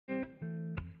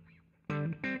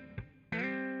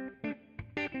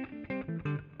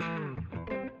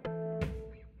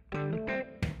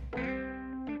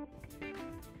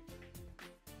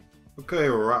Okay,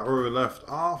 we're right where we left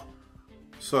off.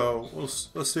 So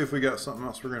let's see if we got something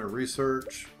else we're going to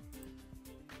research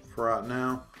for right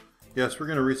now. Yes, we're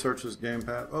going to research this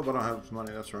gamepad. Oh, but I don't have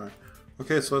money. That's right.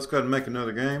 Okay, so let's go ahead and make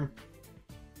another game.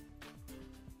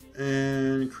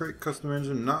 And create custom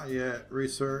engine. Not yet.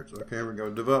 Research. Okay, here we go.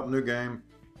 Develop new game.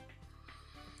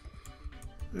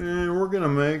 And we're going to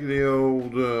make the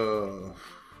old...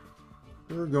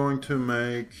 we're going to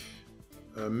make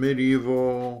a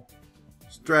medieval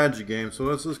strategy game. So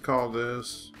let's just call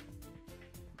this...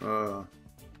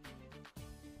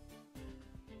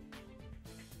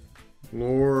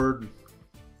 Lord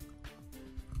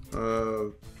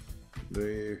of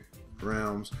the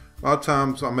Realms. A lot of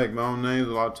times I make my own names.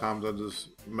 A lot of times I just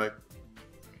make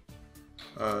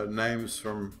names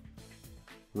from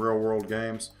real world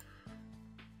games.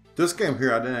 This game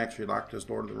here, I didn't actually like this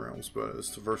Lord of the Realms, but it's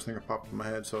the first thing that popped in my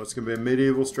head. So it's going to be a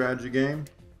medieval strategy game.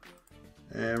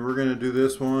 And we're going to do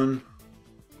this one.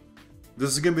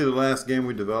 This is going to be the last game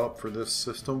we develop for this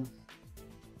system.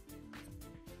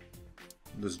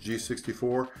 This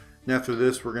G64. And after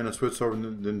this, we're going to switch over to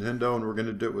Nintendo and we're going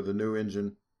to do it with a new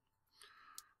engine.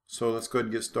 So let's go ahead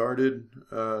and get started.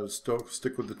 Still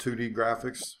stick with the 2D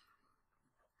graphics.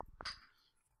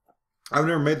 I've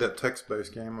never made that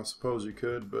text-based game. I suppose you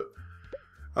could, but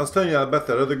I was telling you about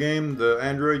that other game, the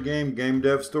Android game, Game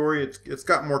Dev Story. It's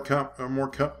got more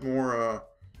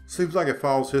seems like it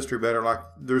follows history better. Like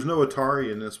there's no Atari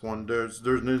in this one. There's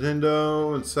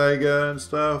Nintendo and Sega and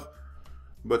stuff,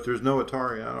 but there's no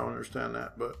Atari. I don't understand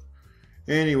that. But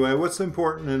anyway, what's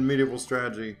important in medieval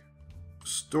strategy?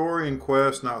 Story and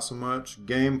quest, not so much.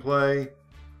 Gameplay,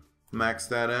 max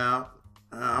that out.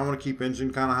 I want to keep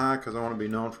engine kind of high because I want to be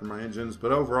known for my engines.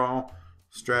 But overall,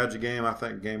 strategy game, I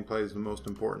think gameplay is the most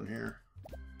important here.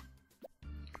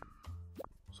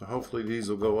 So hopefully these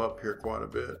will go up here quite a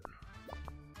bit.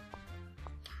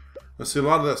 Let's see, a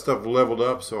lot of that stuff leveled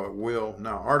up, so it will.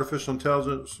 Now, artificial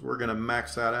intelligence, we're going to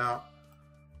max that out.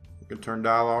 We can turn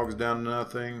dialogues down to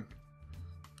nothing.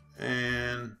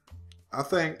 And I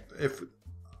think if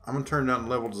I'm going to turn down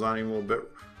level designing a little bit.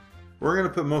 We're going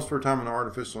to put most of our time in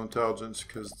artificial intelligence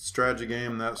because the strategy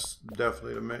game, that's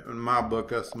definitely, in my book,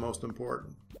 that's the most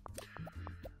important.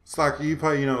 It's like you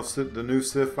play, the new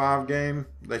Civ 5 game.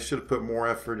 They should have put more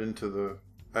effort into the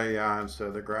AI instead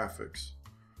of the graphics.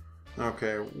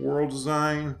 Okay, world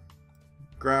design,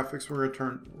 graphics,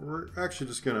 we're actually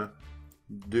just going to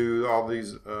do all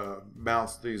these,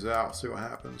 bounce these out, see what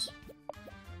happens.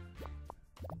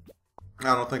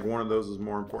 I don't think one of those is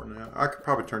more important. I could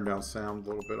probably turn down sound a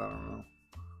little bit, I don't know.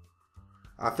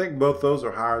 I think both those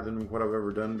are higher than what I've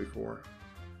ever done before.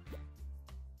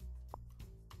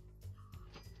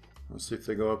 Let's see if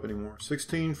they go up anymore.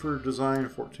 16 for design,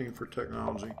 14 for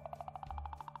technology.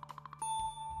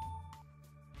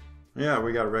 Yeah,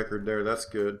 we got a record there. That's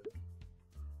good.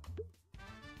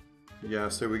 Yeah,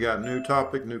 so we got new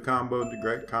topic, new combo, the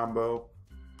great combo.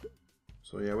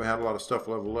 So yeah, we had a lot of stuff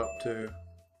level up too.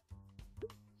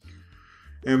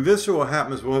 And eventually what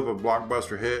happens is we'll have a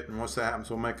blockbuster hit, and once that happens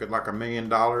we'll make it like $1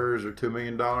 million or $2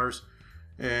 million,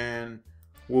 and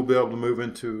we'll be able to move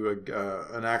into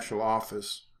an actual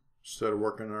office instead of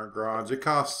working in our garage. It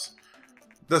costs,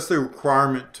 that's the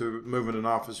requirement to move in an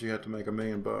office, you have to make $1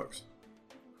 million bucks.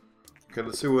 Okay,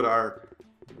 let's see what our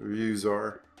views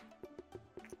are.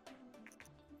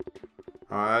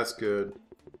 Alright, that's good.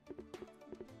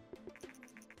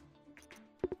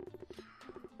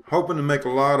 Hoping to make a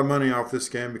lot of money off this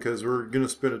game because we're going to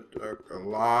spend a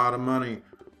lot of money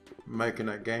making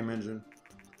that game engine.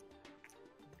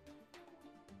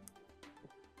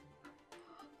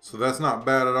 So that's not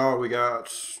bad at all. We got,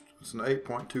 it's an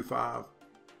 8.25.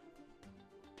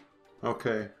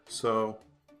 Okay, so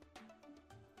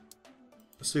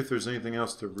let's see if there's anything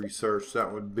else to research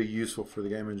that would be useful for the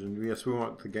game engine. Yes, we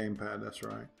want the gamepad, that's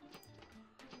right.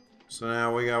 So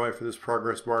now we gotta wait for this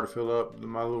progress bar to fill up.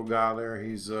 My little guy there,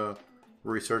 he's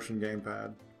researching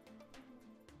gamepad.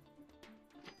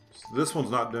 So this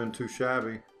one's not doing too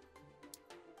shabby.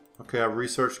 Okay, I've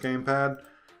researched gamepad.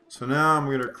 So now I'm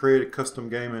gonna create a custom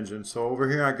game engine. So over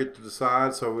here I get to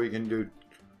decide, so we can do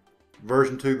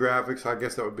version 2 graphics. I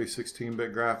guess that would be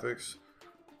 16-bit graphics.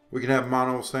 We can have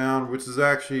mono sound, which is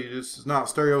actually, this is not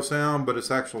stereo sound, but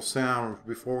it's actual sound.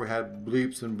 Before we had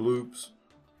bleeps and bloops.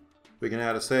 We can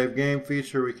add a save game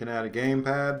feature. We can add a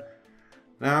gamepad.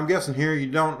 Now I'm guessing here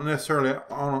you don't necessarily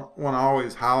want to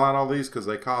always highlight all these because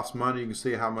they cost money. You can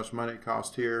see how much money it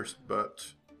costs here, but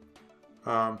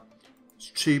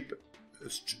it's cheap.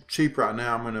 It's cheap right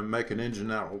now. I'm going to make an engine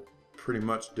that will pretty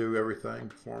much do everything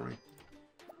for me.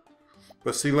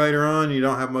 But see, later on you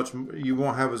don't have much. You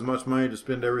won't have as much money to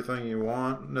spend everything you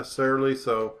want necessarily.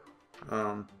 So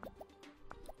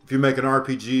If you're making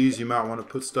RPGs, you might want to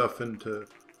put stuff into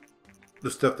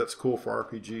the stuff that's cool for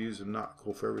RPGs and not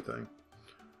cool for everything.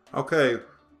 Okay,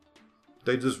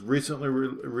 they just recently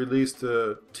released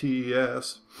a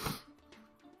TES.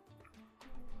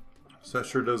 So that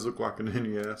sure does look like an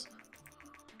NES.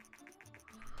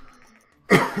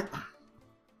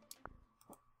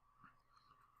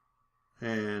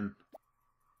 And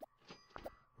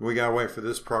we gotta wait for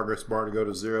this progress bar to go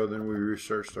to 0, then we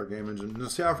researched our game engine. And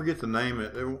see, I forget to name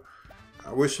it.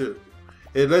 I wish it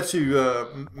lets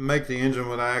you make the engine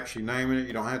without actually naming it.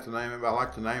 You don't have to name it, but I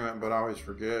like to name it, but I always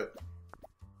forget.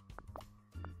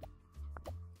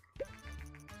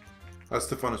 That's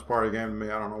the funnest part of the game to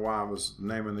me. I don't know why I was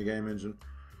naming the game engine.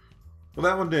 Well,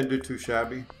 that one didn't do too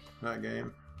shabby, that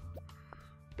game.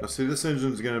 Now see, this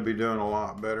engine's going to be doing a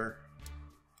lot better.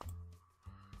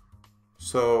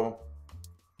 So,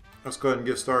 let's go ahead and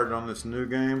get started on this new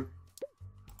game.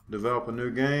 Develop a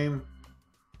new game.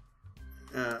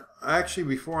 Actually,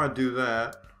 before I do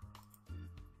that,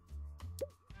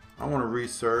 I want to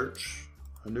research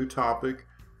a new topic.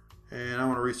 And I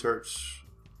want to research,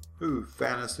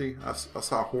 fantasy. I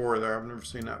saw horror there. I've never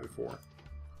seen that before.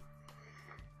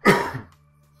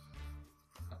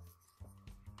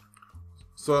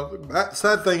 So, that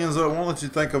sad thing is, I won't let you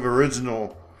think of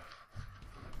original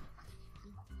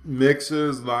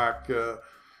mixes. Like, you're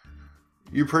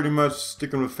pretty much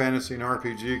sticking with fantasy and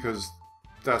RPG because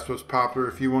that's what's popular.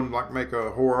 If you want to like make a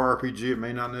horror RPG, it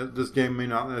may not. This game may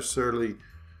not necessarily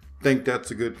think that's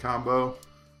a good combo.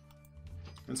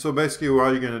 And so basically,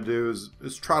 what you're going to do is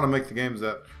try to make the games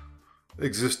that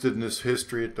existed in this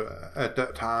history at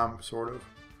that time, sort of.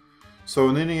 So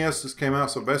an NES just came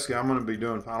out. So basically, I'm going to be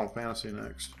doing Final Fantasy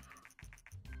next.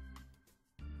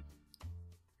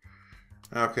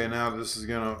 Okay, now this is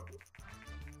gonna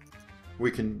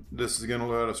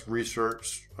let us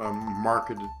research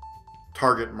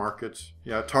target markets.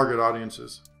 Yeah, target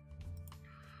audiences.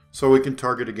 So we can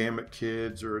target a game at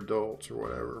kids or adults or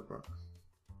whatever. But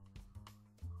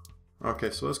okay,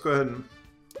 so let's go ahead and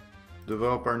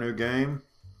develop our new game.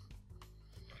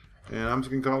 And I'm just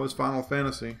gonna call this Final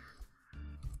Fantasy.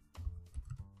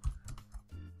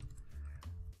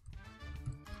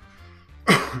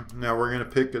 Now we're going to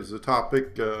pick as the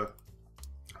topic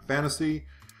fantasy.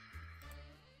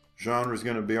 Genre is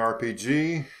going to be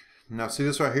RPG. Now see,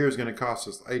 this right here is going to cost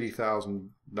us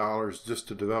 $80,000 just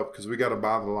to develop because we got to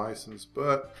buy the license.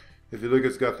 But if you look,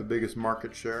 it's got the biggest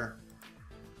market share.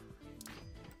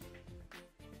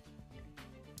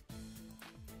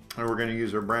 And we're going to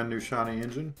use our brand new shiny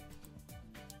engine.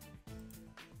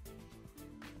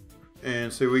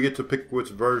 And see, we get to pick which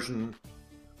version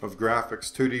of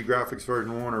graphics, 2D graphics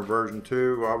version 1 or version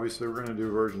 2. Well, obviously we're going to do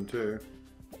version 2.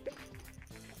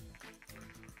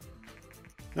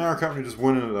 Now our company just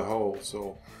went into the hole,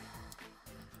 so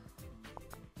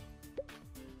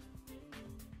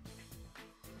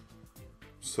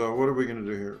what are we going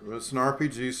to do here? Well, it's an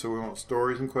RPG, so we want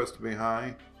stories and quests to be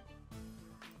high.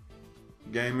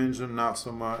 Game engine, not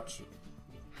so much.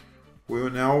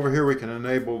 Now over here we can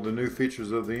enable the new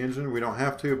features of the engine. We don't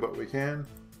have to, but we can.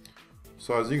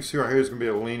 So as you can see right here, it's going to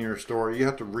be a linear story. You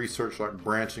have to research like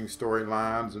branching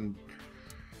storylines and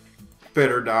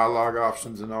better dialogue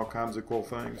options and all kinds of cool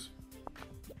things.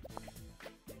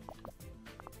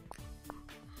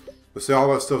 But see,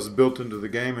 all that stuff is built into the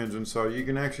game engine, so you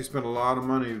can actually spend a lot of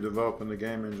money developing the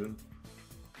game engine.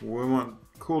 We want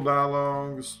cool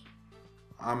dialogues.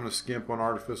 I'm going to skimp on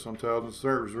artificial intelligence.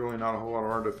 There's really not a whole lot of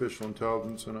artificial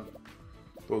intelligence in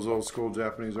those old school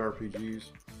Japanese RPGs.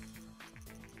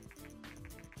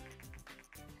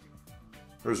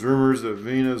 There's rumors that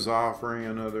Vina is coming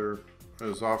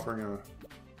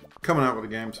out with a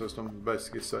game system,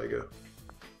 basically Sega.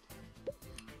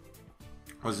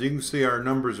 As you can see, our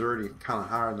numbers are already kind of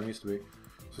higher than they used to be.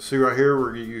 So see right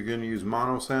here, you're going to use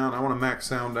mono sound. I want to max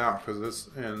sound out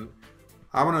and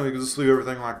I'm going to just leave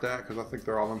everything like that because I think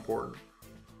they're all important.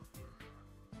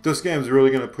 This game is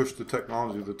really going to push the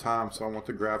technology of the time, so I want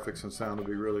the graphics and sound to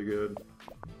be really good.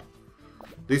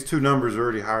 These two numbers are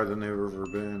already higher than they've ever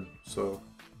been, so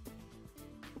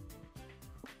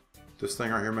this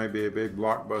thing right here may be a big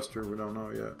blockbuster. We don't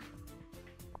know yet.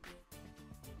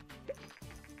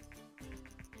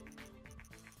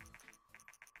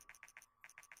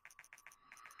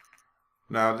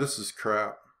 Now this is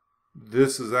crap.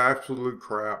 This is absolute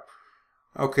crap.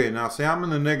 Okay, now see, I'm in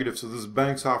the negative, so this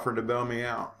bank's offering to bail me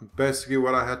out. Basically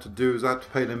what I have to do is I have to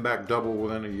pay them back double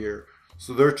within a year.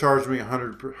 So they're charging me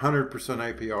 100%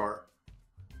 APR.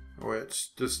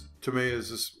 Which just, to me, is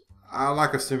just, I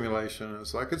like a simulation.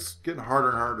 It's like it's getting harder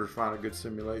and harder to find a good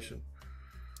simulation.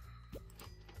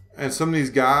 And some of these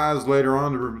guys later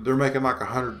on, they're making like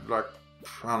I don't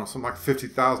know, something like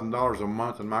 $50,000 a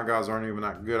month, and my guys aren't even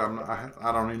that good.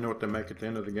 I don't even know what they make at the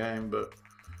end of the game, but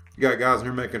you got guys in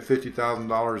here making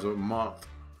 $50,000 a month.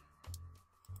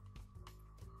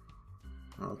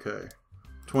 Okay,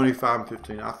 25 and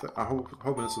 15. I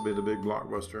hoping this will be the big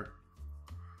blockbuster.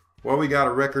 Well, we got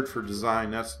a record for design.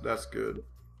 That's good.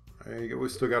 There you go. We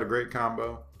still got a great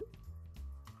combo.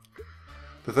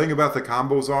 The thing about the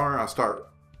combos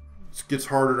it gets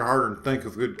harder and harder to think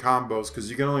of good combos because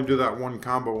you can only do that one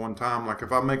combo one time. Like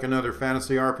if I make another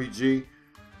fantasy RPG,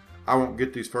 I won't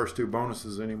get these first two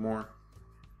bonuses anymore.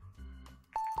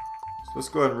 So let's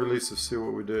go ahead and release this, see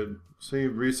what we did. See,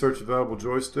 research available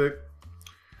joystick.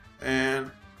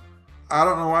 And I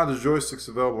don't know why the joystick's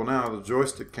available now. The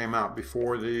joystick came out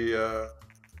before the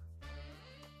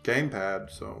gamepad,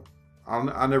 so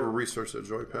I never researched that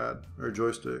joypad or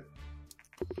joystick.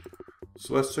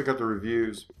 So let's check out the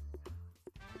reviews.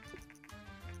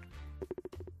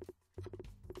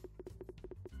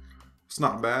 It's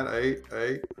not bad.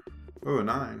 8. Ooh, a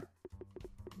 9.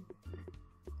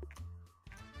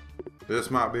 This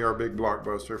might be our big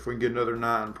blockbuster. If we can get another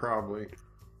 9, probably.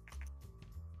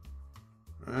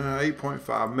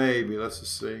 8.5, maybe. Let's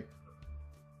just see.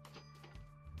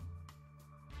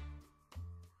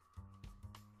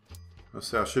 Let's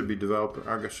see. I should be developing.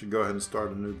 I guess I should go ahead and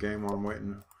start a new game while I'm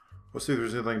waiting. Let's see if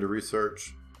there's anything to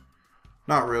research.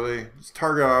 Not really. It's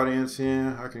target audience.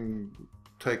 Yeah, I can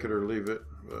take it or leave it,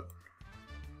 but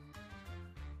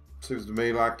it seems to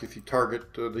me like if you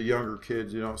target the younger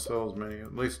kids, you don't sell as many.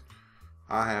 At least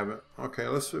I haven't. Okay,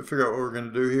 let's figure out what we're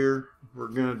going to do here. We're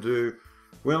going to do,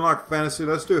 we unlock fantasy.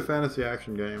 Let's do a fantasy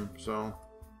action game. So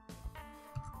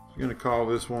I'm going to call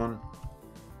this one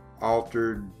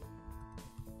Altered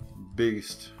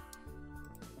Beast.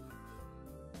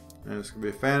 And it's going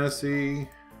to be a fantasy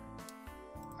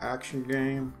action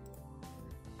game.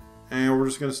 And we're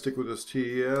just going to stick with this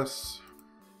TES.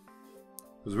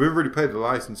 Because we've already paid the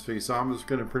license fee, so I'm just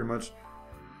going to pretty much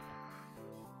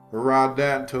ride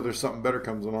that until there's something better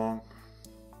comes along.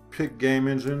 Pick game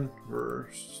engine.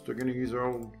 We're still going to use our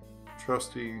old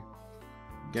trusty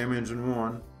game engine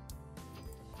 1.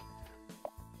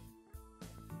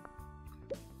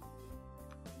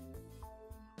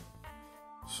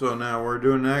 So now we're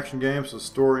doing an action game, so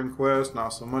story and quest, not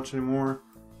so much anymore.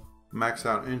 Max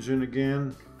out engine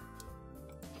again.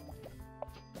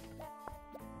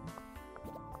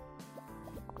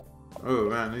 Oh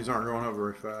man, these aren't going up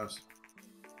very fast.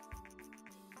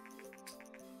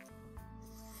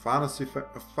 Final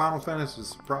Fantasy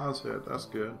surprise hit, that's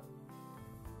good.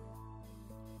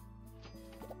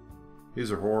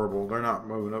 These are horrible, they're not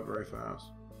moving up very fast.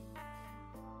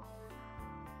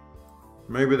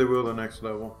 Maybe they will the next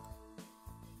level.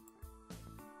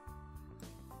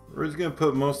 We're just going to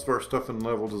put most of our stuff in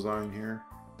level design here.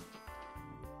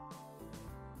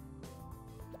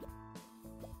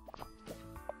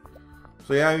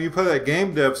 So yeah, you play that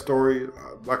game dev story.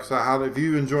 Like I said, if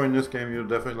you enjoy this game, you'll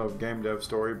definitely love game dev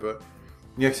story. But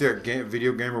you actually got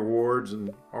video game rewards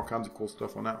and all kinds of cool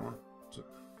stuff on that one. So,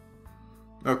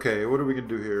 okay, what are we going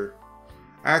to do here?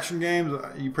 Action games,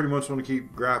 you pretty much want to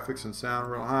keep graphics and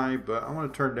sound real high, but I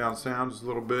want to turn down sound just a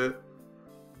little bit.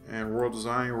 And world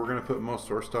design, we're going to put most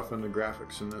of our stuff in the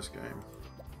graphics in this game.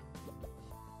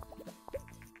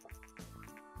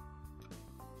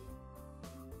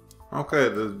 Okay,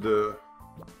 the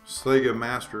Sega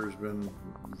Master has been,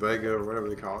 Vega or whatever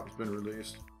they call it, has been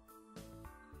released.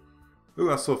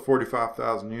 Ooh, I sold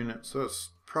 45,000 units, so that's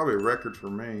probably a record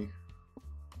for me.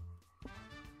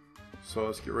 So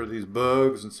let's get rid of these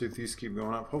bugs and see if these keep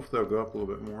going up. Hopefully they'll go up a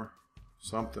little bit more.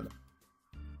 Something.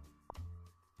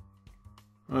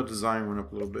 The design went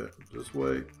up a little bit. Just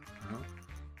wait.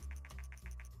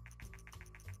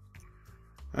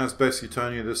 That's basically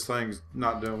telling you this thing's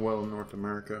not doing well in North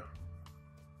America.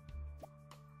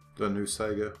 The new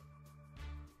Sega.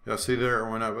 Yeah, see there it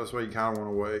went up. That's why you kind of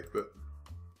want to wait, but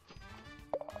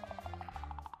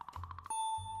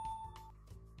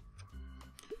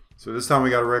so this time we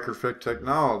got a record for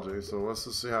technology, so let's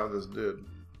just see how this did.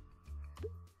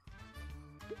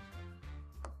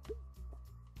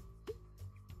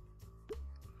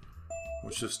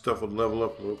 Wish this stuff would level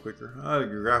up a little quicker. The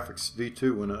graphics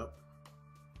V2 went up.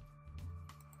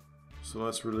 So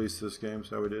let's release this game,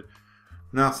 see how we did.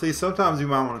 Now see, sometimes you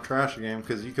might want to trash a game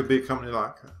because you could be a company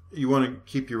like, you want to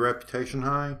keep your reputation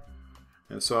high.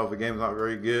 And so if a game's not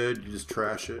very good, you just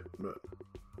trash it. But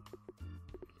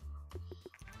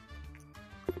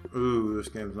ooh, this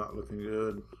game's not looking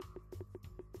good.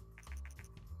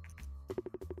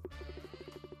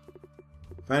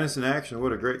 Fantasy and action,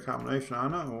 what a great combination. I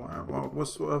know. Well,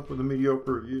 what's up with the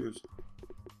mediocre reviews?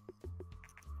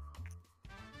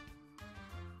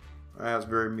 That's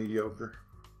very mediocre.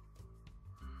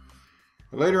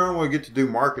 Later on, we'll get to do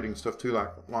marketing stuff too, like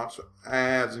launch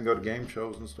ads and go to game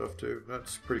shows and stuff too.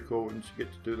 That's pretty cool once you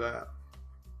get to do that.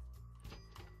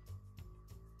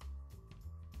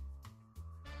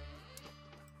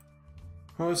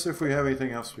 Well, let's see if we have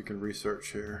anything else we can research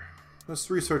here.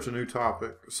 Let's research a new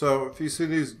topic. So if you see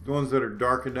these ones that are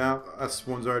darkened out, that's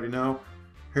the ones I already know.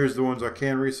 Here's the ones I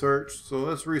can research. So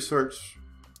let's research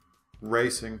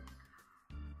racing.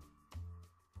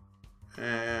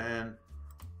 And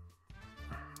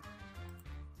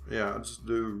yeah, I'll just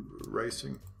do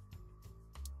racing.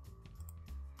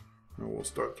 And we'll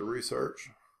start the research.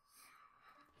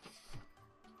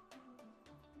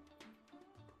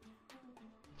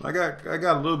 I got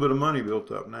a little bit of money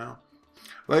built up now.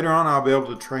 Later on, I'll be able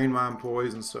to train my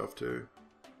employees and stuff too.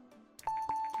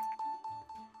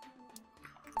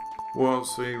 Well,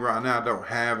 see, right now I don't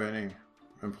have any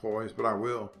employees, but I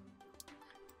will.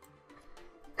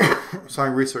 So I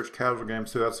can research casual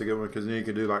games too. That's a good one because then you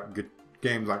can do like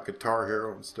games like Guitar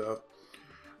Hero and stuff.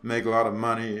 Make a lot of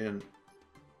money and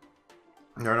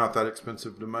they're not that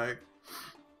expensive to make.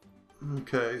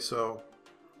 Okay, so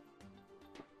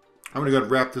I'm going to go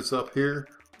wrap this up here.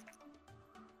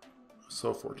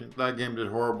 So 14. That game did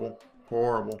horrible.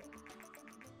 Horrible.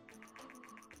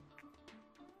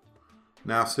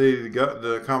 Now see,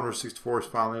 the Commodore 64 is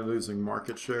finally losing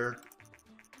market share.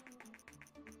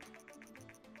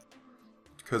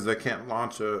 Because they can't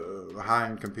launch a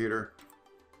high-end computer.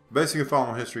 Basically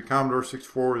following history, Commodore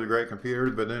 64 was a great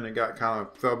computer, but then it got kind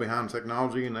of fell behind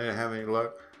technology and they didn't have any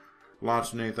luck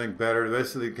launching anything better.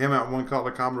 Basically, it came out one called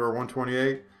the Commodore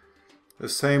 128. The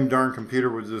same darn computer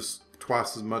with just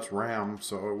twice as much RAM,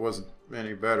 so it wasn't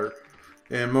any better.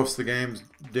 And most of the games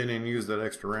didn't even use that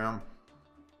extra RAM.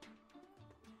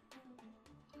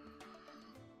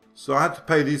 So I had to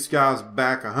pay these guys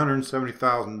back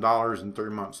 $170,000 in 3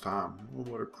 months' time.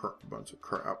 What a bunch of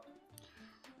crap.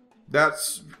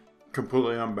 That's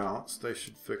completely unbalanced. They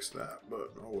should fix that,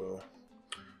 but oh well.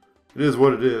 It is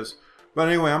what it is. But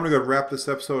anyway, I'm going to go wrap this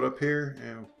episode up here,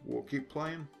 and we'll keep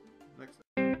playing.